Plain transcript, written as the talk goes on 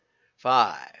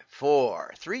5,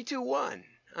 4, 3, 2, 1.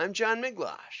 I'm John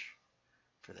Miglosh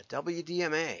for the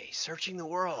WDMA, searching the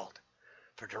world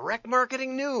for direct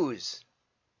marketing news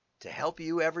to help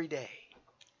you every day.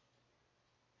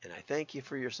 And I thank you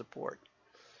for your support.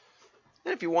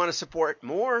 And if you want to support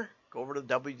more, go over to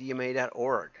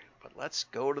WDMA.org. But let's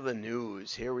go to the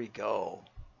news. Here we go.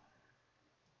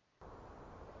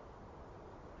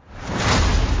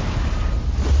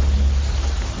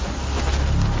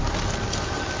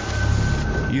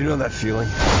 You know that feeling?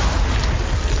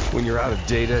 When you're out of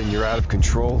data and you're out of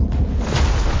control?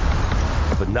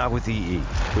 But not with EE.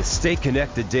 With Stay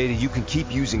Connected data, you can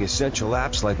keep using essential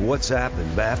apps like WhatsApp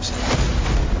and Maps,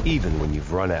 even when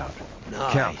you've run out.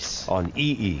 Nice. Count on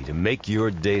EE to make your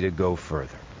data go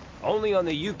further. Only on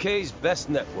the UK's best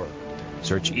network.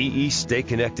 Search EE Stay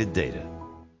Connected data.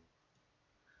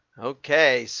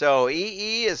 Okay, so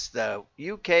EE is the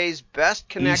UK's best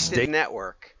connected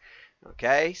network.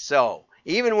 Okay, so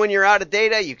even when you're out of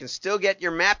data, you can still get your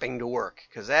mapping to work,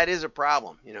 because that is a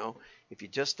problem, if you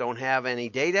just don't have any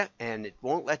data and it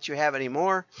won't let you have any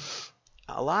more.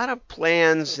 A lot of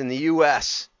plans in the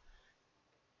US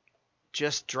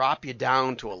just drop you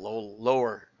down to a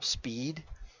lower speed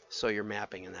so your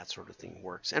mapping and that sort of thing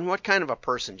works. And what kind of a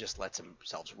person just lets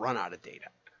themselves run out of data?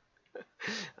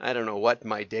 I don't know what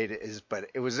my data is, but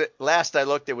it was, last I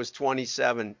looked, it was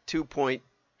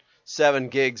 2.7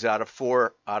 gigs out of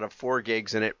 4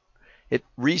 gigs, and it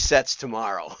resets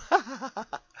tomorrow.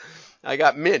 I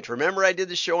got Mint. Remember I did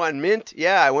the show on Mint?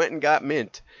 Yeah, I went and got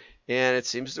Mint, and it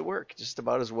seems to work just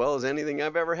about as well as anything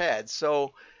I've ever had.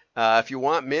 So if you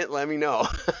want Mint, let me know.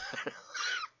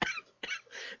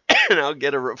 And I'll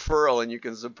get a referral, and you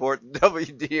can support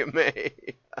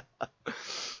WDMA.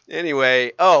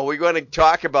 Anyway, we're going to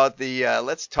talk about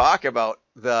let's talk about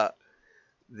the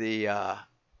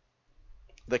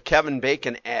Kevin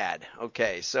Bacon ad.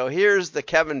 Okay, so here's the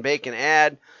Kevin Bacon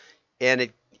ad,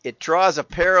 and it draws a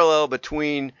parallel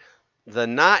between the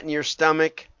knot in your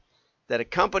stomach that a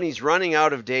company's running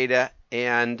out of data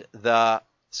and the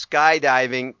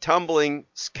skydiving, tumbling,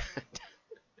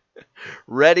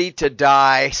 ready to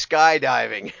die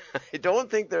skydiving. I don't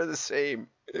think they're the same.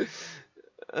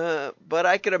 But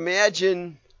I could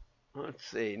imagine, let's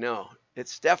see, no,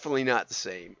 it's definitely not the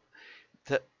same.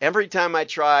 Every time I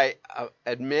try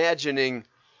imagining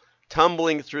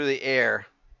tumbling through the air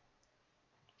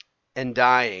and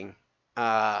dying,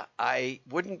 I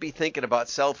wouldn't be thinking about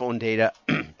cell phone data.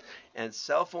 And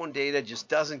cell phone data just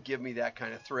doesn't give me that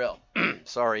kind of thrill.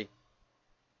 Sorry.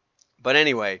 But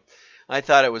anyway, I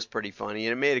thought it was pretty funny,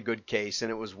 and it made a good case, and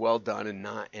it was well done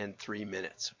in 3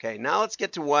 minutes. Okay, now let's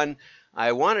get to one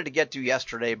I wanted to get to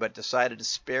yesterday, but decided to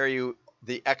spare you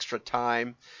the extra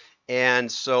time.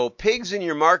 And so, Pigs in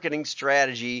Your Marketing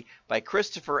Strategy by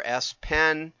Christopher S.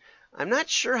 Penn. I'm not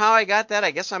sure how I got that.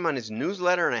 I guess I'm on his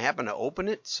newsletter, and I happened to open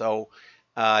it. So,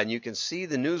 and you can see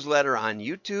the newsletter on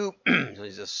YouTube.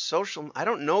 He's a social. I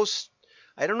don't know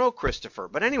Christopher,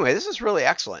 but anyway, this is really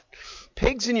excellent.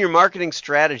 Pigs in Your Marketing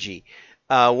Strategy.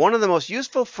 One of the most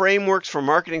useful frameworks for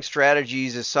marketing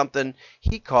strategies is something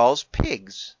he calls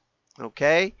PIGS.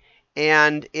 Okay,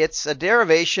 and it's a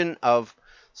derivation of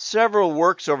several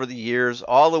works over the years,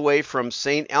 all the way from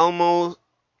St. Elmo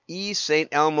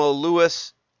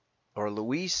Lewis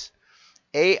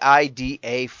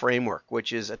AIDA framework,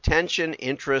 which is attention,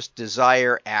 interest,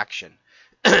 desire, action.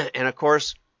 And of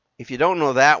course, if you don't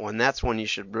know that one, that's one you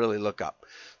should really look up.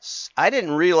 I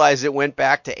didn't realize it went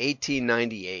back to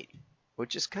 1898,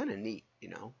 which is kind of neat,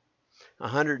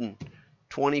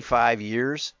 125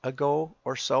 years ago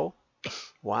or so.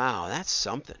 Wow, that's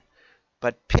something.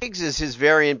 But PIGS is his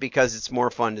variant because it's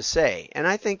more fun to say. And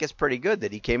I think it's pretty good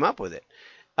that he came up with it.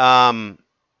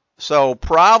 So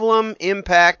problem,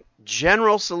 impact,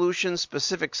 general solution,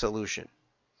 specific solution.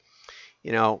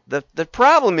 The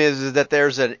problem is that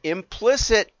there's an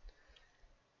implicit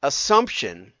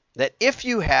assumption that if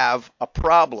you have a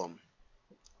problem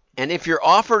and if you're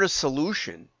offered a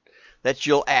solution, that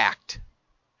you'll act.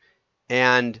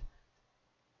 And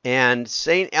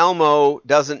St. Elmo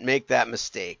doesn't make that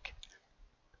mistake.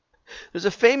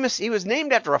 He was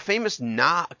named after a famous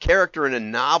character in a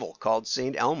novel called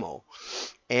St. Elmo.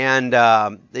 And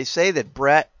they say that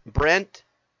Rhett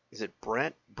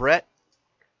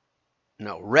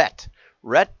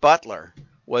Butler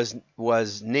was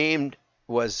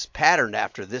patterned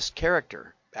after this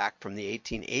character back from the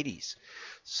 1880s,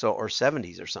 or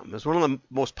 70s or something. It was one of the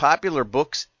most popular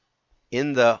books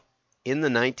in the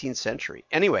 19th century.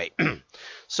 Anyway,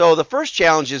 so the first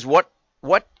challenge is what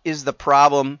is the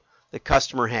problem the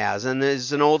customer has. And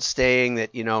there's an old saying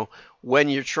that, when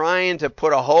you're trying to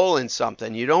put a hole in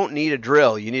something, you don't need a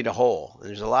drill, you need a hole. And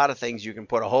there's a lot of things you can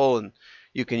put a hole in,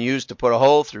 you can use to put a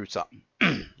hole through something.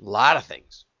 A lot of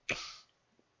things.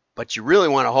 But you really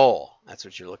want a hole. That's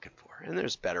what you're looking for. And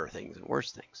there's better things and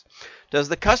worse things. Does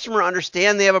the customer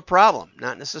understand they have a problem?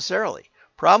 Not necessarily.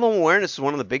 Problem awareness is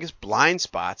one of the biggest blind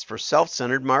spots for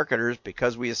self-centered marketers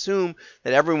because we assume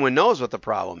that everyone knows what the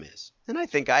problem is. And I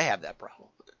think I have that problem.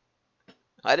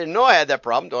 I didn't know I had that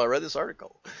problem until I read this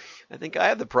article. I think I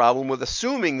have the problem with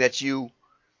assuming that you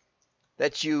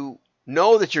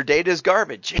know that your data is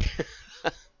garbage.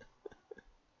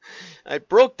 I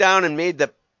broke down and made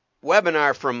the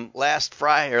webinar from last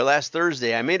Friday or last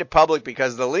Thursday. I made it public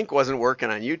because the link wasn't working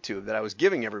on YouTube that I was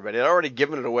giving everybody. I'd already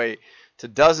given it away to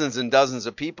dozens and dozens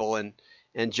of people, and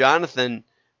Jonathan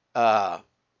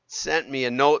sent me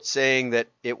a note saying that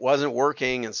it wasn't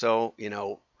working, and so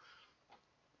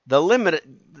the limit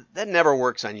that never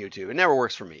works on YouTube. It never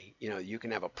works for me. You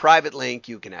can have a private link,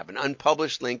 you can have an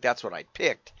unpublished link. That's what I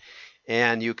picked,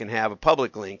 and you can have a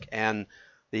public link. And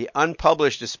the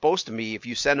unpublished is supposed to be if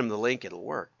you send them the link, it'll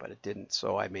work, but it didn't.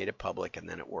 So I made it public, and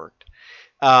then it worked.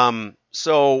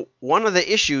 So one of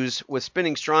the issues with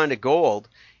spinning straw into gold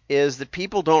is that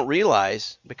people don't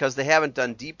realize, because they haven't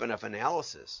done deep enough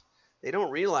analysis, they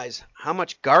don't realize how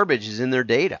much garbage is in their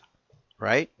data,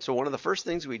 right? So one of the first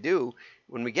things we do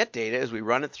when we get data is we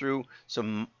run it through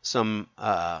some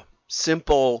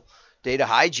simple data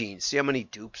hygiene. See how many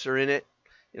dupes are in it.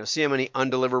 See how many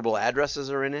undeliverable addresses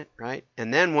are in it, right?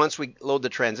 And then once we load the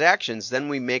transactions, then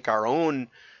we make our own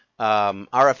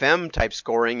RFM type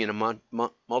scoring in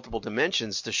multiple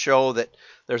dimensions to show that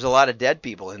there's a lot of dead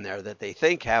people in there that they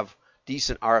think have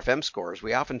decent RFM scores.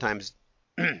 We oftentimes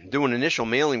do an initial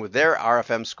mailing with their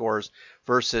RFM scores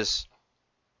versus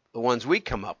the ones we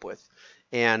come up with.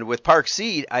 And with Park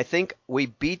Seed, I think we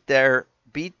beat their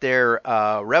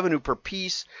revenue per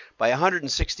piece by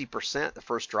 160% the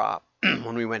first drop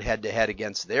when we went head to head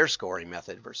against their scoring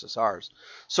method versus ours.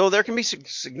 So there can be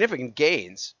significant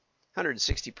gains.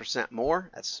 160% more,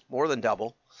 that's more than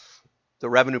double the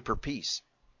revenue per piece.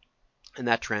 And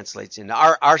that translates into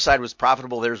our side was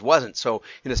profitable, theirs wasn't. So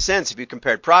in a sense, if you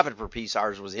compared profit per piece,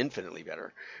 ours was infinitely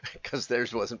better because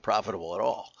theirs wasn't profitable at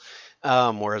all,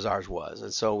 whereas ours was.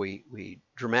 And so we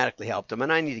dramatically helped them.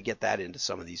 And I need to get that into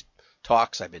some of these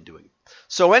talks I've been doing.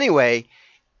 So anyway,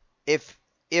 if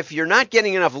you're not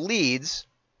getting enough leads,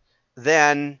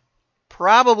 then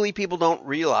probably people don't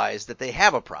realize that they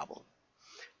have a problem.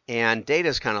 And data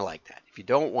is kind of like that. If you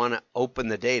don't want to open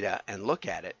the data and look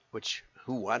at it, which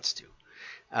who wants to,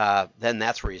 then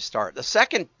that's where you start. The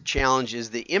second challenge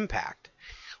is the impact.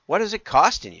 What is it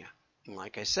costing you? And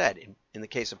like I said, in the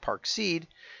case of Park Seed,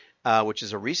 which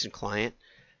is a recent client,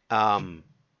 in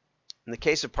the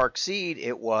case of Park Seed,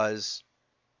 it was,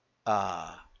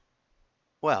 it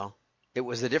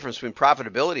was the difference between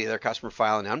profitability of their customer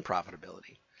file and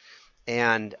unprofitability.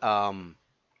 And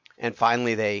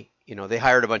finally they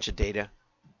hired a bunch of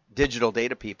digital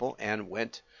data people and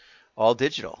went all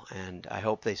digital. And I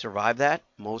hope they survive that.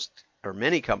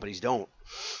 Many companies don't.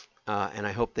 And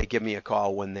I hope they give me a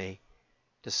call when they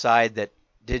decide that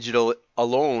digital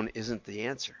alone isn't the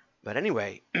answer. But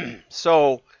anyway,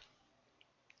 so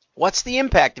what's the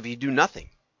impact if you do nothing?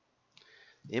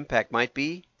 The impact might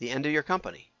be the end of your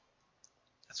company.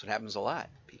 That's what happens a lot.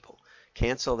 People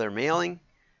cancel their mailing,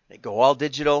 they go all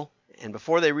digital, and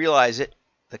before they realize it,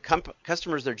 the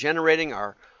customers they're generating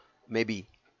are maybe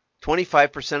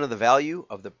 25% of the value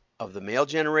of the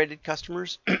mail-generated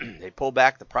customers. They pull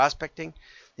back the prospecting.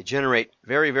 They generate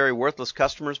very, very worthless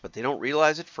customers, but they don't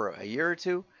realize it for a year or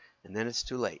two, and then it's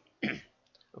too late.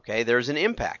 Okay, there's an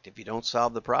impact if you don't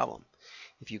solve the problem.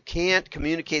 If you can't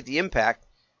communicate the impact,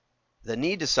 the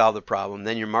need to solve the problem,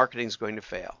 then your marketing is going to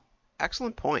fail.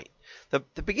 Excellent point. The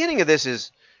beginning of this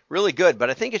is really good, but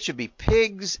I think it should be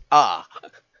pigs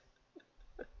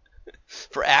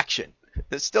for action.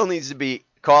 It still needs to be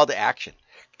call to action.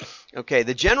 Okay,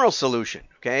 the general solution,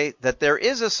 okay, that there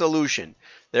is a solution.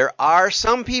 There are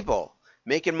some people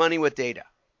making money with data.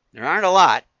 There aren't a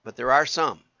lot, but there are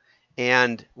some.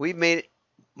 And we've made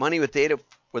money with data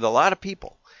with a lot of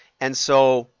people. And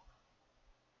so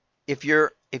if you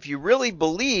really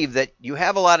believe that you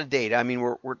have a lot of data, I mean,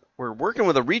 we're working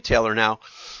with a retailer now,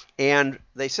 and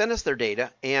they sent us their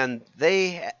data, and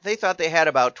they thought they had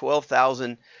about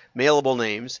 12,000 mailable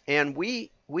names, and we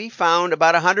found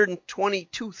about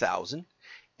 122,000,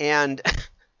 and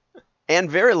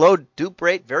very low dupe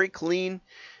rate, very clean,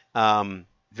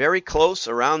 very close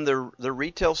around the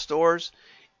retail stores,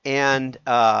 and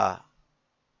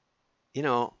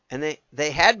And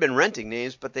they had been renting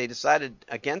names, but they decided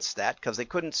against that because they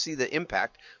couldn't see the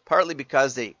impact. Partly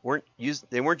because they weren't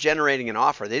generating an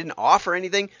offer. They didn't offer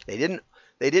anything. They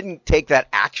didn't take that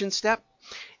action step.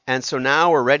 And so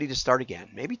now we're ready to start again,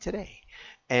 maybe today.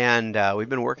 And we've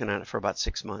been working on it for about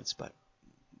 6 months, but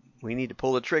we need to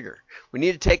pull the trigger. We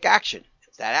need to take action.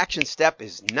 That action step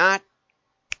is not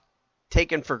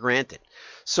taken for granted.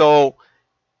 So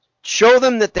show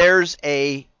them that there's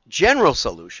a general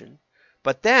solution,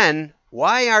 but then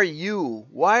why are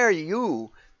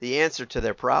you the answer to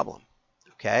their problem?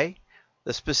 Okay?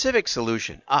 The specific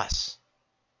solution, us.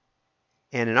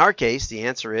 And in our case, the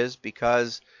answer is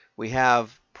because we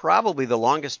have probably the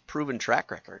longest proven track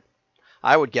record.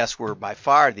 I would guess we're by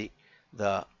far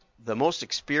the most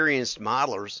experienced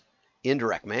modelers in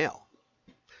direct mail.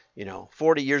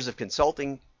 40 years of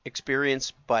consulting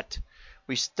experience, but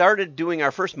we started doing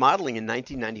our first modeling in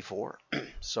 1994.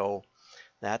 So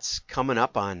that's coming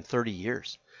up on 30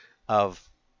 years of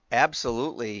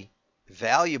absolutely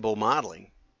valuable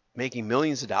modeling, making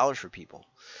millions of dollars for people.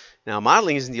 Now,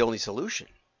 modeling isn't the only solution.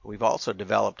 We've also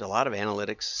developed a lot of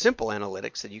analytics, simple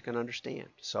analytics that you can understand.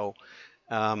 So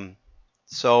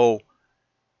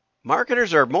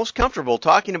marketers are most comfortable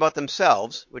talking about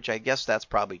themselves, which I guess that's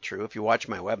probably true. If you watch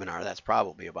my webinar, that's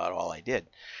probably about all I did.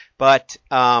 But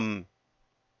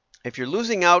if you're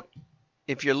losing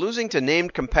to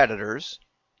named competitors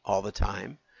all the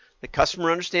time, the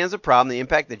customer understands the problem, the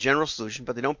impact, the general solution,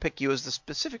 but they don't pick you as the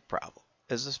specific problem,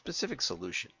 as the specific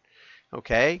solution.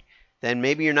 Okay? Then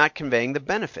maybe you're not conveying the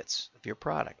benefits of your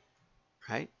product,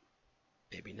 right?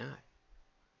 Maybe not.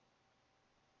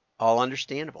 All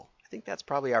understandable. I think that's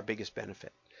probably our biggest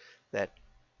benefit. That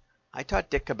I taught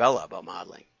Dick Cabela about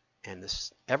modeling, and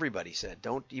everybody said,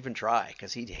 don't even try,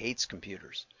 because he hates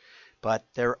computers. But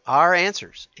there are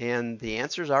answers, and the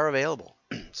answers are available.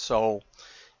 So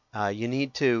you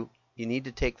need to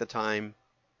take the time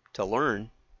to learn.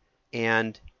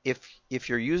 And if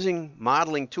you're using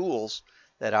modeling tools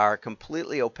that are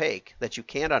completely opaque, that you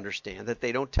can't understand, that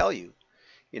they don't tell you,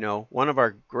 one of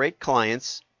our great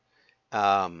clients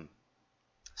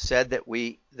said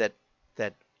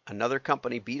that another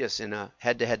company beat us in a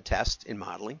head-to-head test in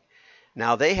modeling.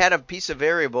 Now they had a piece of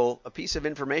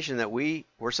information that we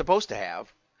were supposed to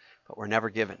have, but were never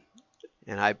given.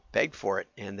 And I begged for it,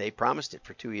 and they promised it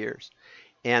for 2 years.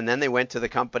 And then they went to the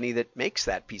company that makes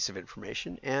that piece of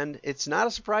information, and it's not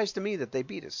a surprise to me that they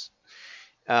beat us.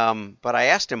 But I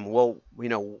asked them, well,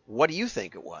 what do you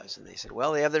think it was? And they said,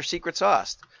 well, they have their secret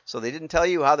sauce. So they didn't tell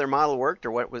you how their model worked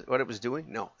or what it was doing?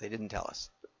 No, they didn't tell us.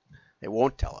 They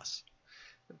won't tell us.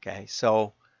 Okay,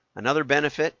 so another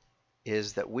benefit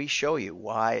is that we show you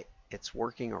why it's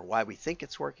working, or why we think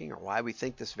it's working, or why we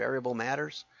think this variable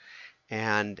matters.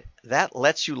 And that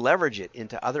lets you leverage it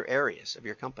into other areas of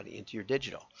your company, into your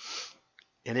digital,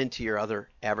 and into your other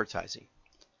advertising,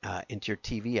 into your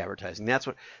TV advertising.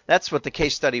 That's what the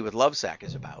case study with Lovesac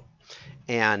is about.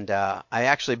 And I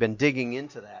actually been digging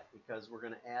into that because we're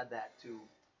going to add that to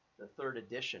the 3rd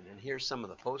edition. And here's some of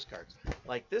the postcards.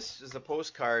 Like this is a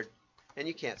postcard, and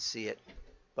you can't see it,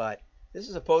 but this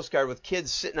is a postcard with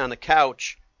kids sitting on the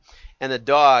couch and a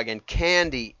dog and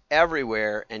candy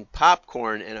everywhere and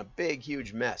popcorn and a big,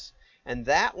 huge mess. And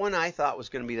that one I thought was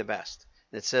going to be the best.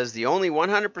 And it says the only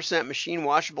 100% machine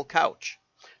washable couch.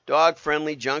 Dog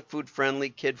friendly, junk food friendly,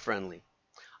 kid friendly.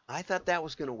 I thought that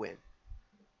was going to win.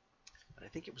 But I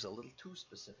think it was a little too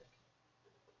specific.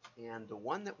 And the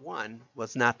one that won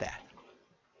was not that.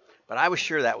 But I was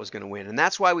sure that was going to win. And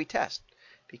that's why we test.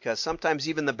 Because sometimes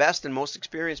even the best and most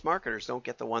experienced marketers don't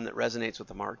get the one that resonates with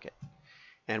the market.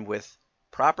 And with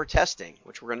proper testing,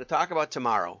 which we're going to talk about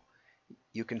tomorrow,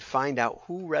 you can find out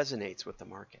who resonates with the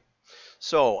market.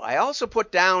 So I also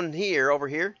put down here, over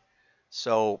here,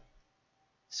 so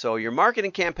your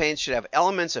marketing campaigns should have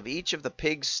elements of each of the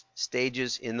PIGS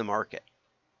stages in the market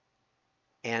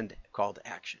and call to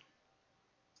action.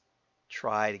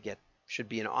 Should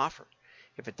be an offer.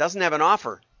 If it doesn't have an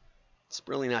offer, it's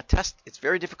really not it's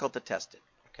very difficult to test it.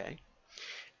 Okay.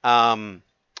 And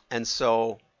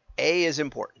so A is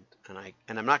important, and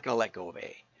I'm not going to let go of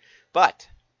A. But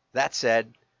that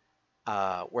said,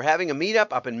 we're having a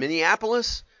meetup up in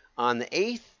Minneapolis on the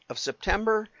 8th of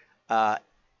September,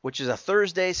 which is a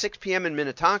Thursday, 6 p.m. in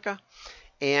Minnetonka,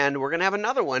 and we're going to have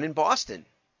another one in Boston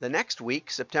the next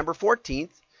week, September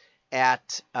 14th,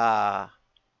 at the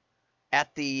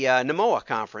NMOA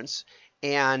conference.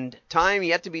 And time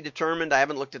yet to be determined. I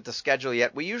haven't looked at the schedule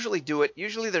yet. We usually do it.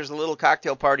 Usually there's a little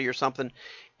cocktail party or something,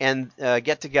 and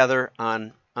get together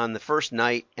on on the first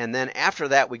night, and then after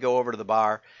that we go over to the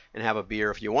bar and have a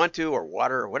beer if you want to, or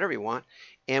water, or whatever you want,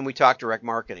 and we talk direct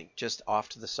marketing just off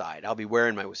to the side. I'll be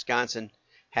wearing my Wisconsin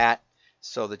hat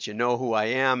so that you know who I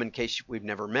am in case we've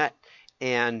never met,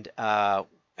 and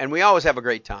we always have a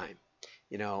great time,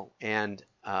 and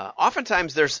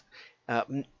oftentimes there's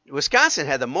Wisconsin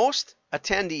had the most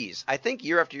attendees, I think,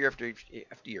 year after year after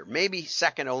year, maybe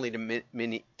second only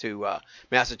to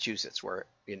Massachusetts, where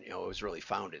it was really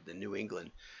founded, the New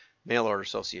England Mail Order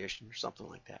Association or something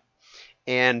like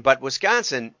that. But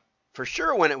Wisconsin, for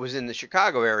sure, when it was in the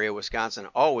Chicago area, Wisconsin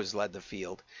always led the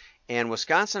field, and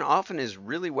Wisconsin often is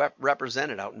really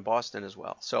represented out in Boston as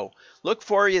well. So look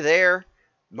for you there.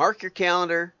 Mark your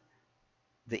calendar.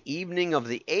 The evening of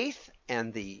the 8th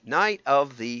and the night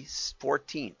of the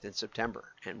 14th in September.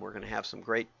 And we're going to have some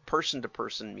great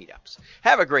person-to-person meetups.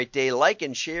 Have a great day. Like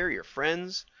and share. Your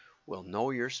friends will know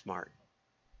you're smart.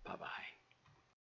 Bye-bye.